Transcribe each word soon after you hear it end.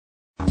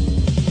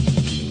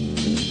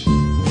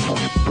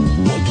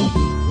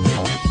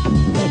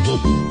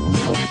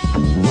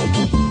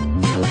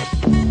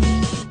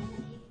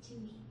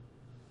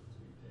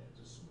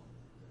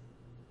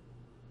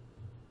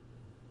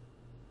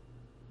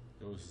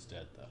Ghost is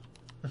dead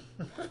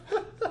though.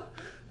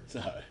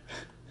 Sorry.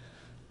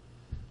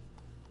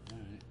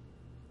 Alright.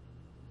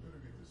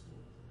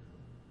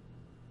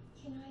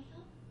 Can I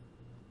help?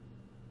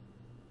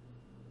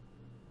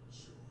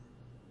 Sure.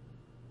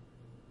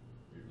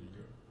 Here you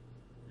go.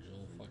 You're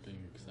all fucking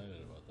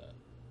excited about that.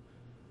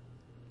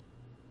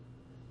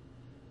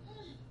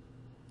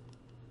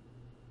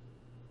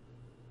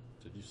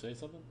 Did you say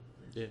something?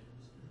 Yeah.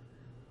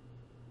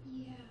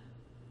 Yeah.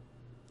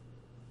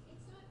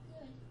 It's not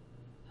good.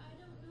 I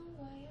don't know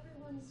why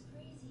everyone is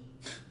crazy.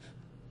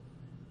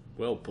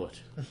 Well put.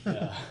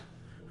 Yeah.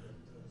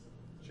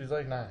 She's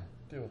like 9.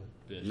 Deal with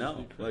it. Bitch, No,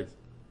 you like,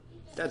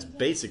 that's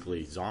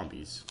basically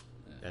zombies.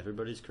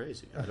 Everybody's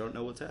crazy. I don't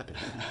know what's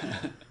happening.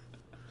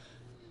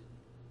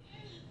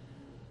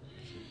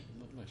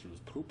 Looked like she was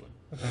pooping.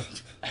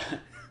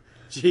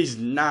 She's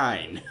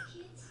 9.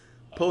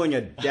 Pulling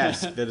a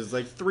desk that is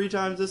like 3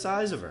 times the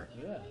size of her.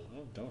 Yeah,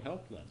 well, don't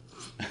help them.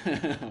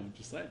 I'm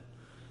just saying.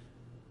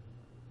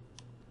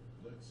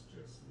 Let's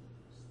just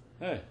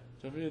Hey,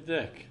 don't be a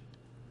dick.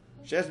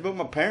 She asked about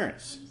my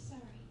parents, I'm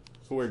sorry.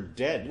 who are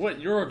dead. What?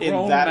 You're a In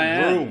grown that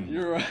man. room.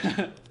 You're.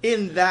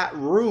 In that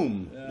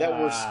room that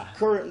we're Ah.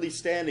 currently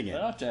standing They're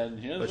in. not dead in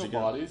here. But There's no you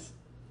got- bodies.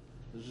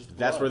 There's just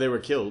That's blood. where they were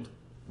killed.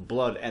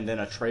 Blood and then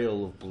a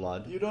trail of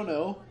blood. You don't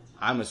know.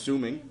 I'm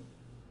assuming. Do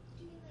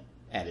you like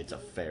And it's a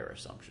fair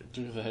assumption.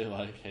 Do they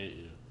like hate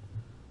you?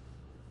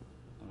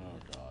 Oh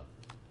god.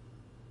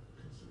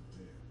 because of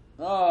dead.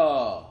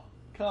 Oh,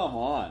 come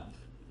on.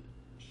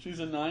 She's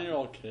a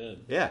 9-year-old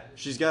kid. Yeah,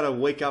 she's got to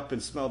wake up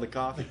and smell the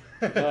coffee.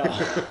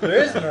 Oh,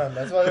 There is none.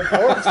 That's why the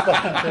board's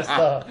fucking pissed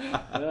off. yeah.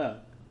 Family's gone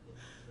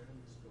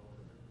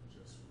and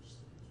just wish things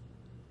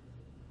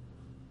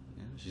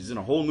Yeah, she's in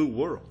a whole new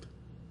world.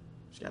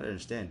 She's got to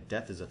understand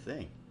death is a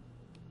thing. were.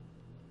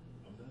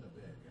 I'm not a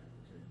bad guy,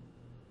 okay?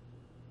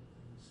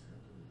 Things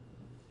happen.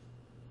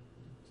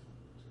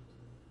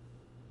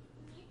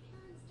 my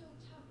parents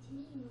don't talk to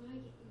me when I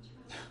get in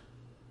trouble.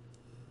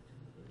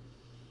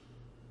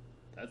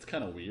 That's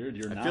kind of weird.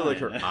 You're I 9. feel like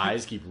her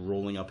eyes keep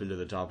rolling up into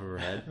the top of her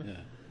head. Yeah.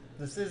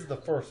 This is the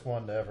first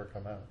one to ever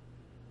come out.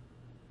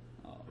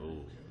 Oh. Oh.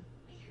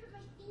 I hurt my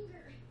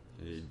finger.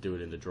 You do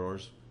it in the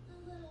drawers. A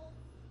little.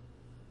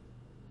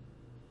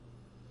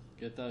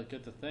 Get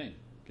the thing.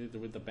 Get the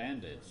with the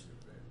band-aids.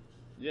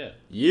 Yeah.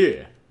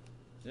 Yeah.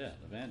 Yeah,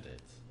 the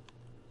band-aids.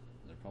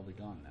 They're probably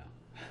gone now.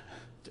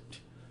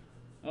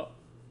 Oh.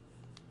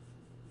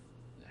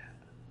 Yeah.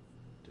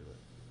 Do it.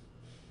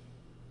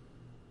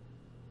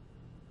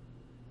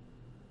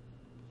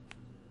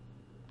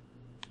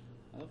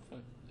 How the fuck?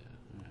 Yeah.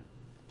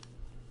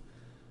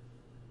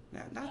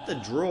 Alright. Not the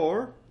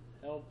drawer.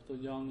 Help the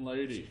young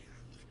lady.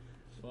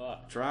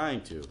 Fuck.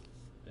 Trying to.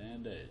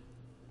 Band-aid.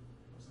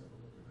 Let's have a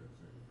look at that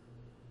thing.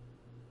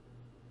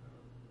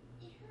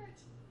 It hurt.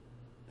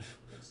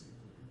 Let's see if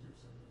we can do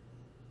something.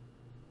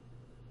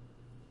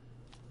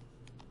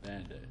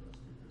 Band-aid. Let's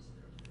get this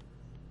guy together.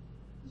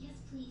 Yes,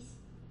 please.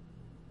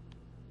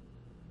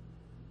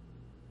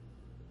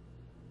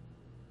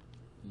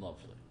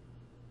 Lovely.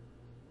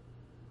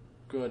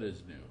 Good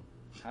as new.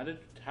 How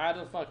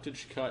the fuck did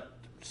she cut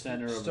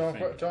center of the Don't,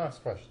 finger? don't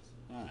ask questions.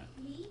 Alright.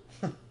 Me?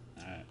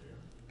 Alright.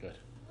 Good.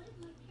 What if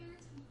my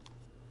parents were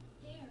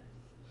there?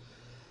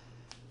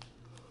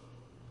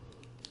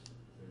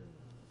 Then,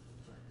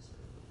 thanks.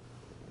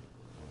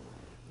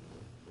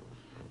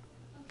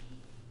 Okay.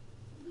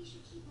 We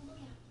should keep a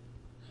lookout.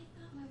 I've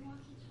got my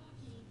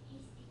walkie-talkie in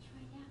case they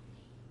try that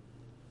way.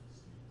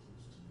 Stay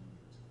close to me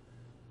until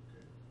then,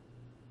 okay?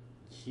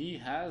 He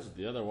has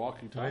the other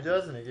walking No, he talkie.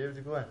 doesn't. He gave it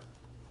to Glenn.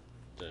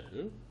 To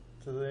who?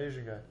 To the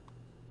Asian guy.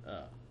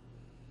 Oh.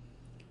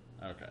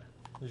 Okay.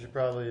 You should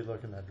probably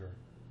look in that drawer.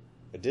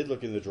 I did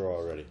look in the drawer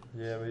already.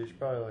 Yeah, but you should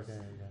probably look in it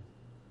again.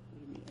 What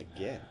do you mean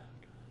again?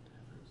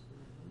 That's what I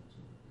went to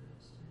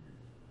advance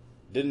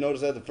TV. Didn't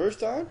notice that the first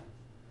time?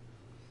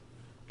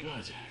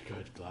 Good.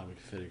 Good. Glad we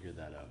figured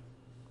that out.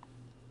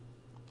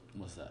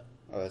 What's that?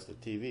 Oh, that's the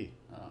TV.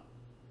 Oh.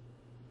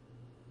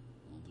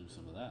 We'll do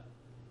some of that.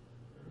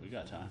 We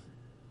got time.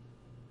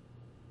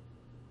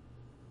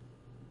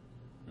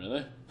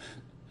 Really?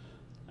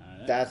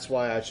 Alright. That's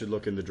why I should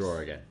look in the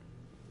drawer again.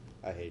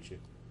 I hate you.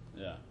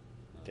 Yeah.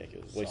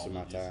 Ridiculous. Wasting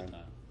my Solid use of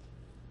time.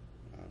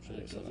 I'm sure Hey,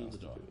 there's go something through else the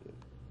to do door. with it.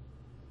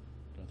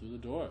 Go through the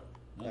door.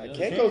 No, I the other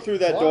can't key. go through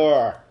that What?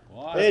 door.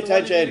 Why? Pay That's the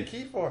one you need attention. a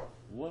key for.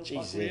 What the fuck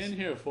are we Jesus. in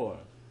here for?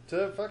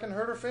 To fucking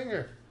hurt her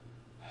finger.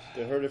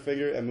 To hurt her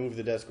finger and move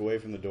the desk away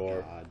from the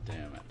door. God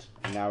damn it.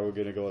 And now we're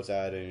gonna go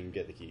outside and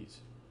get the keys.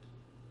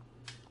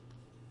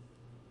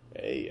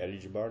 Hey,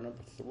 energy bar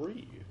number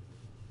 3.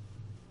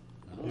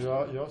 You're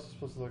also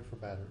supposed to look for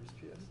batteries,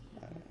 P.S.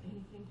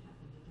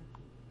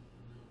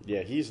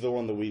 Yeah, he's the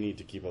one that we need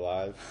to keep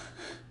alive.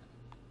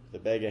 The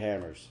bag of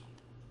hammers.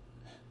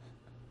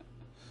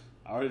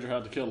 I already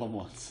tried to kill him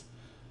once.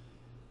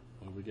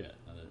 What do we get?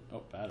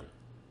 Oh, battery.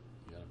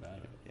 You got a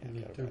battery. Yeah, You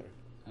need got a 2. battery.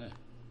 Hey.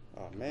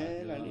 Oh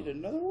man, I need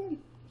another one.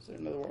 Is there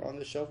another one on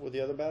the shelf with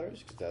the other batteries?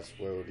 Because that's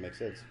where it would make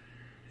sense.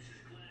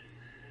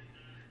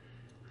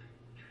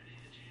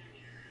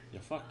 You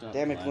fucked up.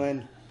 Damn it,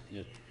 Glenn.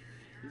 Yeah,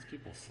 these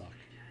people suck.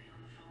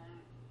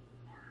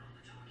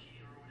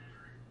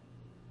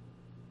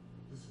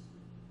 This is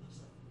me. What's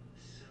up?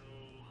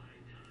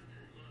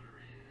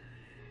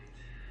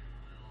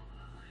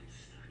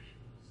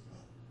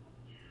 Stop.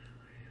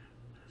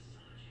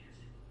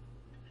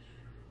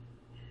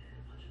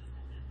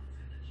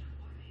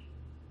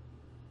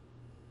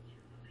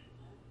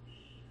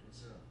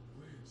 What's up?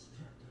 Glenn's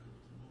trapped out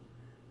with the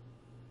motorhead.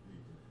 Hey,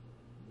 Glenn,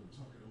 I'm gonna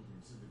talk it over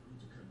and send the crew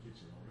to come get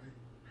you, alright?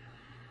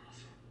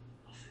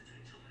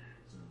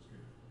 Sounds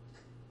good.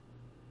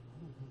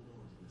 I'm gonna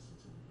hold on to this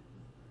until we get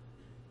Glenn back,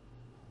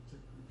 okay? I'll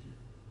take good care.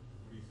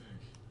 What do you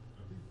think?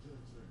 I think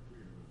Doug's not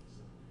clear about the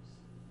zombies.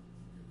 There's a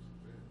family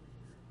here.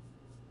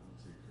 I'll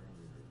take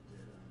Carly and her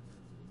dead eye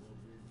down to the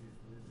motorhead and get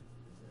Glenn and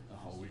get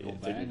back. Oh, we go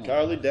Taking bang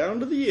Carly on down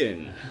to the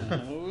inn.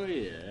 Oh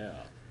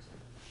yeah.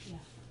 Yeah,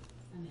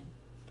 I'm in.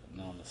 Putting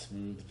on the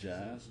smooth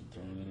jazz and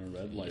throwing in a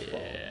red light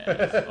bulb.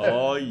 Yeah.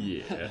 Oh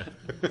yeah.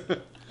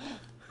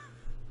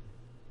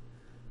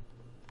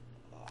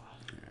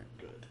 Alright,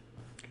 good.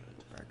 Good.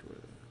 Back to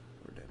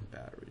where them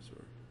batteries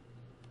were.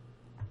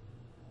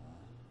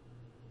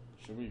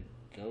 Should we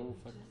go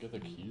fucking get the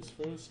keys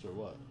first or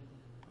what?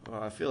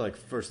 Well, I feel like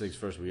first things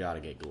first, we gotta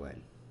get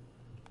Glenn.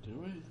 Do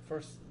we?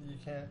 First, you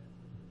can't.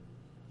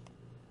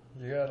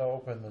 You gotta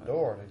open the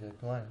door to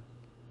get Glenn.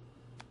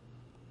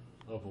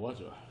 Open what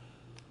door?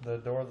 The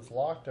door that's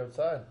locked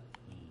outside.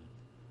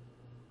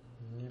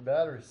 You need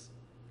batteries.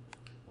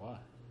 Why?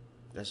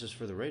 That's just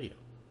for the radio.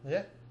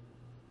 Yeah.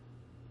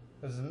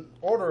 There's an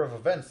order of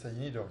events that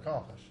you need to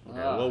accomplish. Okay,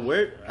 well,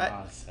 where? For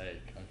God's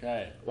sake.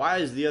 Okay. Why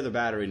is the other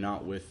battery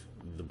not with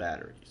the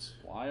batteries?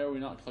 Why are we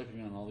not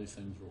clicking on all these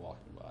things we're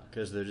walking by?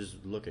 Because they're just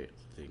looking at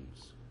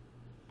things.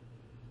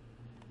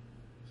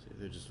 See,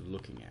 they're just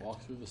looking at.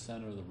 Walk through the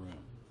center of the room.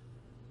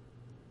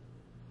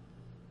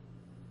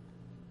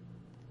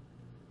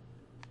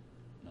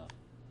 No.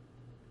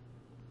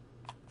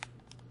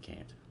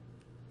 Can't.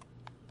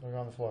 Look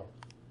on the floor.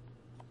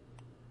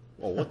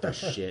 Oh, what the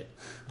shit?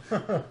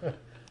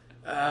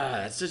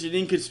 That's such an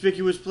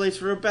inconspicuous place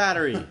for a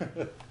battery.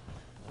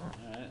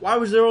 Alright. Why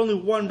was there only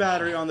one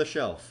battery on the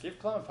shelf? Give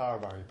Clem a power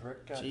bar, you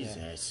prick. God damn.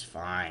 Jesus,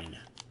 fine.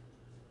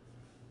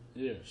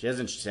 Yeah. She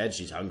hasn't said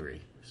she's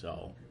hungry,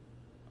 so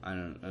I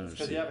don't It's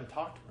because see. you haven't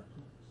talked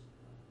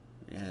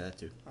to Yeah, that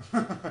too.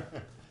 her.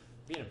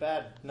 Being a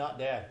bad, not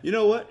dad. You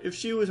know what? If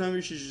she was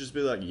hungry, she should just be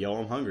like, "Yo,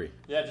 I'm hungry."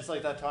 Yeah, just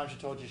like that time she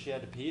told you she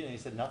had to pee and you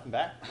said nothing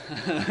back.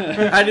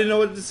 I didn't know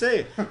what to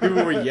say.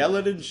 People were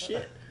yelling and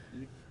shit.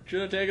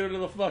 Should have taken her to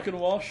the fucking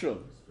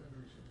washroom.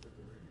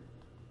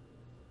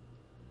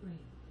 Great,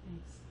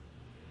 thanks.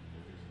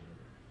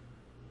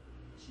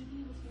 Should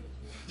be able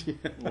to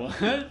get it through.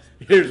 What?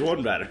 Here's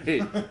one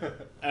battery.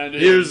 And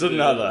Here's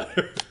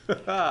another.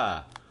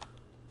 Ah.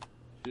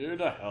 Here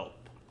to help.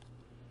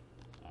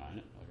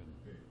 Alright, fucking.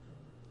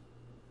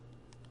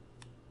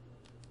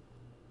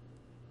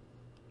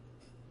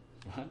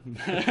 What?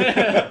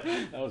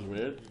 That was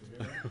weird. You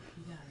got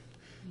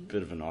it.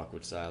 Bit of an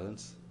awkward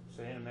silence.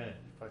 Say in a minute.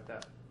 Fuck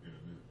that.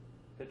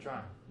 Hit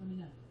triangle. Let me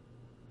know.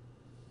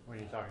 When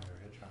you're talking to her,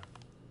 hit triangle.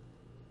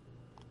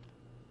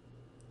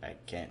 I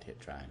can't hit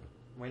triangle.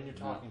 When you're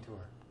talking to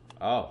her.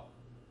 Oh.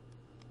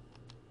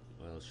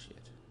 Well, shit.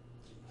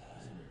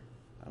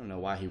 I don't know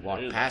why he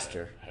walked Hey past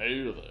there. her.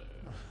 Hey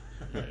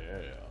there.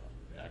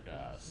 Yeah. That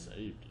guy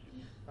saved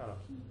you. Oh,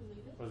 Can you believe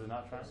it? was it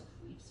not triangle?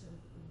 Creeps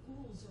or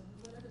ghouls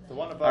or whatever The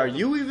one above. Are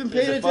you even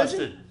paying Is it attention?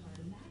 busted?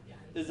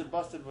 Is it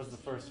busted was the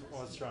first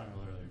was triangle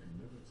earlier.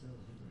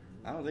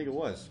 I don't think it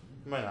was.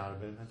 Might not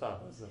have been. I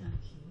thought it was.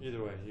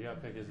 Either way, you gotta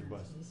pick is it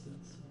busted.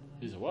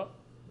 He's a what?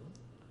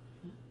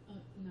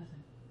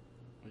 Nothing.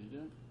 What are you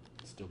doing?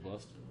 Still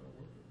busted.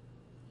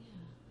 Yeah,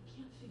 I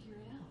can't figure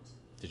it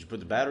out. Did you put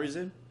the batteries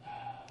in?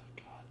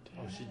 God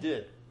damn. Oh, she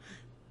did.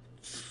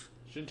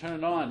 She didn't turn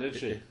it on, did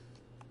she?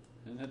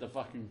 Didn't hit the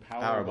fucking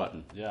Power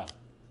button. Yeah.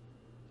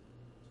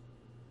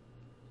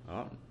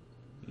 Oh,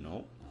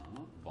 no.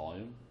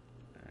 Volume.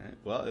 All right.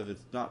 Well, if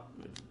it's not,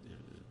 if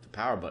the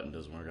power button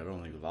doesn't work, I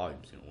don't think the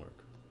volume's gonna work.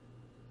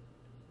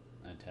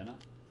 Antenna.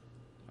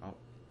 I'll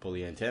pull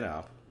the antenna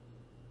up.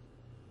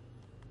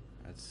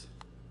 That's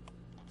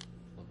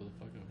Flip it the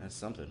fuck up. that's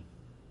something.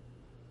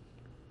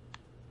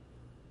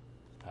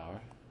 Power.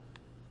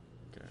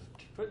 Okay.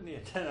 Putting the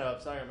antenna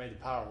up's not gonna make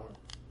the power work.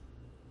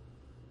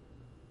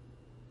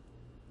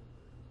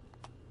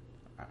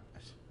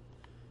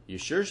 You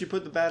sure she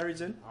put the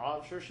batteries in? Oh,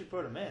 I'm sure she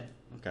put them in.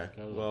 Okay.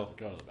 Go to, Well,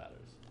 go to the batteries.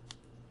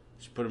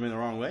 she put them in the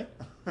wrong way.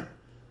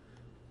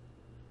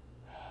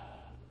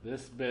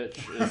 This bitch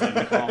is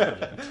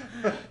incompetent.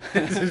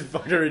 This is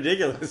fucking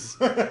ridiculous.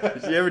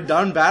 Has she ever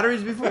done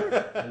batteries before?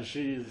 And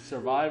she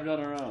survived on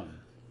her own.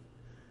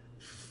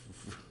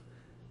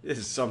 This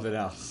is something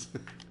else.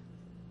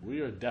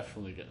 We are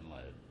definitely getting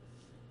laid.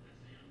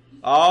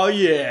 Oh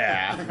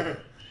yeah.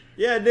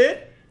 Yeah, it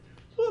did.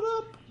 What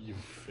up? You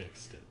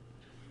fixed it.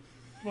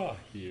 Fuck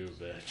you,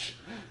 bitch.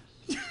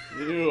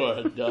 You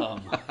are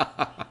dumb.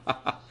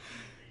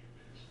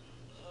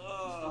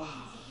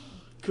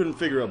 Couldn't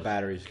figure out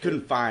batteries.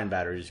 Couldn't find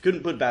batteries.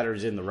 Couldn't put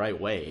batteries in the right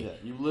way. Yeah,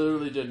 you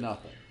literally did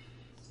nothing.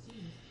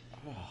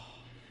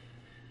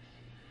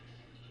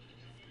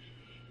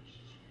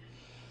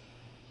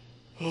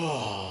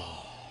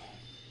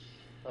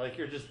 Like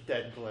you're just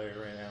dead glare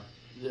right now.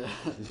 Yeah.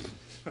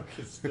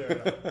 Fucking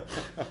stare at him.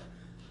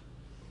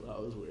 That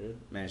was weird.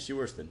 Man, she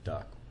worse than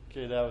Duck.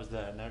 Okay, that was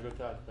that. Now go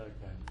talk to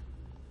that guy.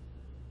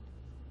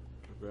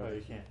 Oh,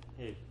 you can't.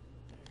 Hey.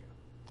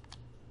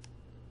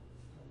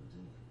 How we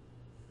doing?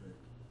 Hey,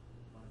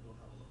 Want to go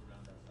have a look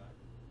around outside?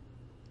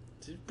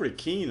 She's pretty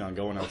keen on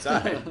going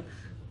outside.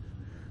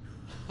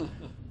 Like,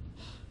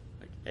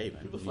 hey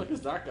man, Who the fuck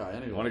is that guy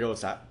anyway? want to go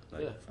outside?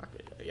 Like, Yeah. fuck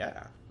it,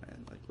 yeah,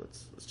 man. Like,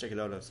 let's check it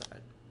out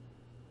outside.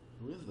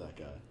 Who is that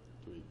guy?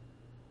 Do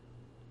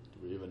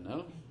we even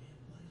know?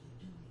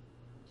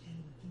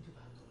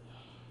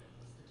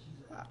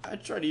 I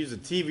tried to use a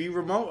TV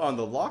remote on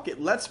the lock.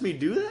 It lets me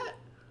do that.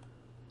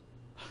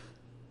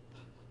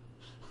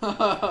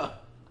 Why?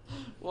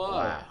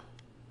 Wow.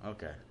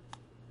 Okay.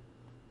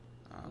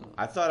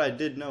 I thought I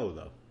did know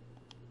though.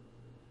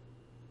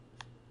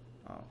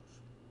 Oh,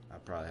 I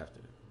probably have to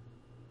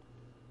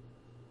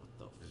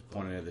What the just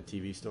fuck? point it at the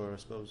TV store, I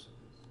suppose.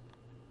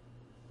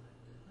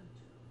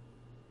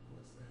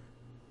 what's that?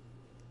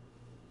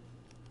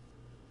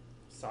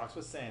 Socks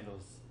with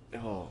sandals.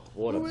 Oh,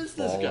 what Who a is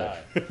this baller.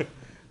 guy?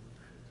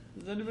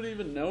 Does anybody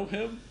even know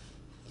him?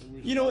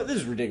 You know what? This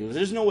is ridiculous.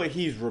 There's no way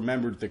he's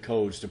remembered the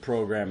codes to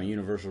program a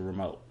universal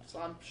remote. So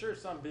I'm sure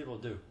some people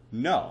do.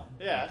 No.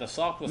 Yeah. The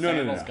sock with No, no,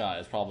 sandals no. guy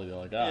is probably the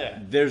other guy. Yeah.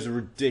 There's a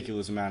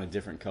ridiculous amount of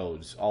different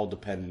codes, all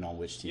depending on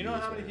which TV. You know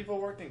how many it's people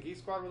worked in Geek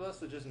Squad with us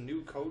that just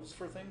knew codes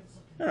for things?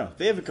 on. No,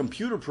 they have a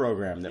computer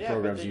program that Yeah, but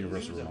programs they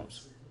universal use them.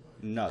 remotes.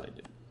 No, they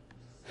didn't.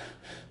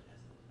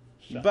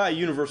 You buy a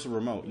universal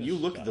remote, you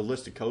look at the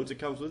list of codes that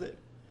comes with it.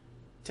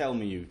 Tell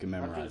me you can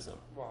memorize them.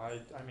 Well,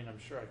 I mean, I'm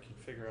sure I can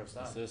figure out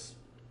some. Is this?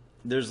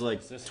 There's like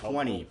Is this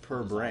 20 helpful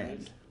per for brand,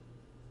 zombies?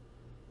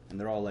 and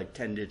they're all like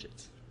 10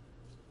 digits.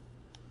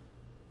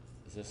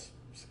 Is this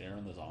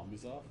scaring the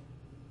zombies off?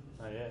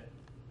 Not yet.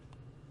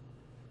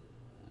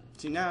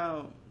 See,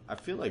 now I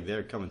feel like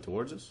they're coming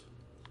towards us.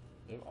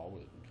 They've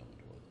always been coming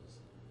towards us.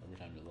 Every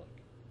time you look,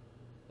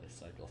 they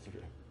cycle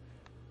through.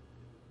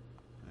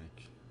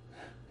 Like,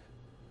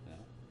 Yeah.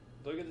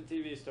 Look at the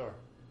TV store.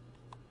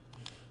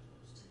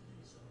 Those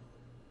TVs are on,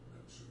 and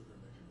I'm sure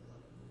they're making a lot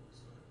of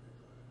noise behind that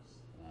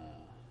glass.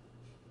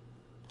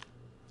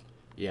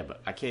 yeah,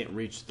 but I can't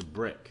reach the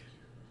brick.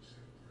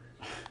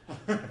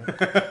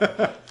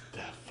 That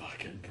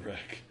fucking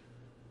brick.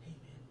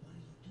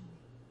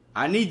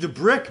 I need the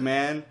brick,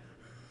 man.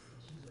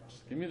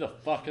 Give me the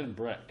fucking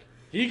brick.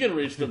 He can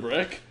reach the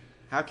brick.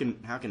 How can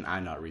I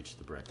not reach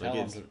the brick? Tell Like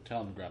him it's, to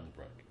grab the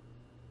brick.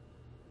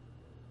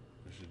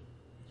 We should.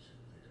 You should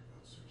think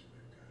about searching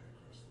that guy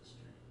across the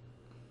street.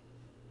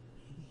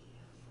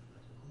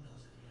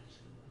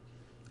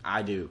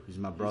 I do. He's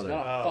my brother.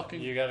 got- Oh,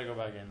 Fucking- you gotta go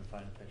back in and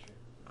find a picture.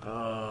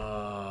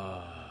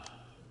 Uh,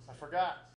 I forgot.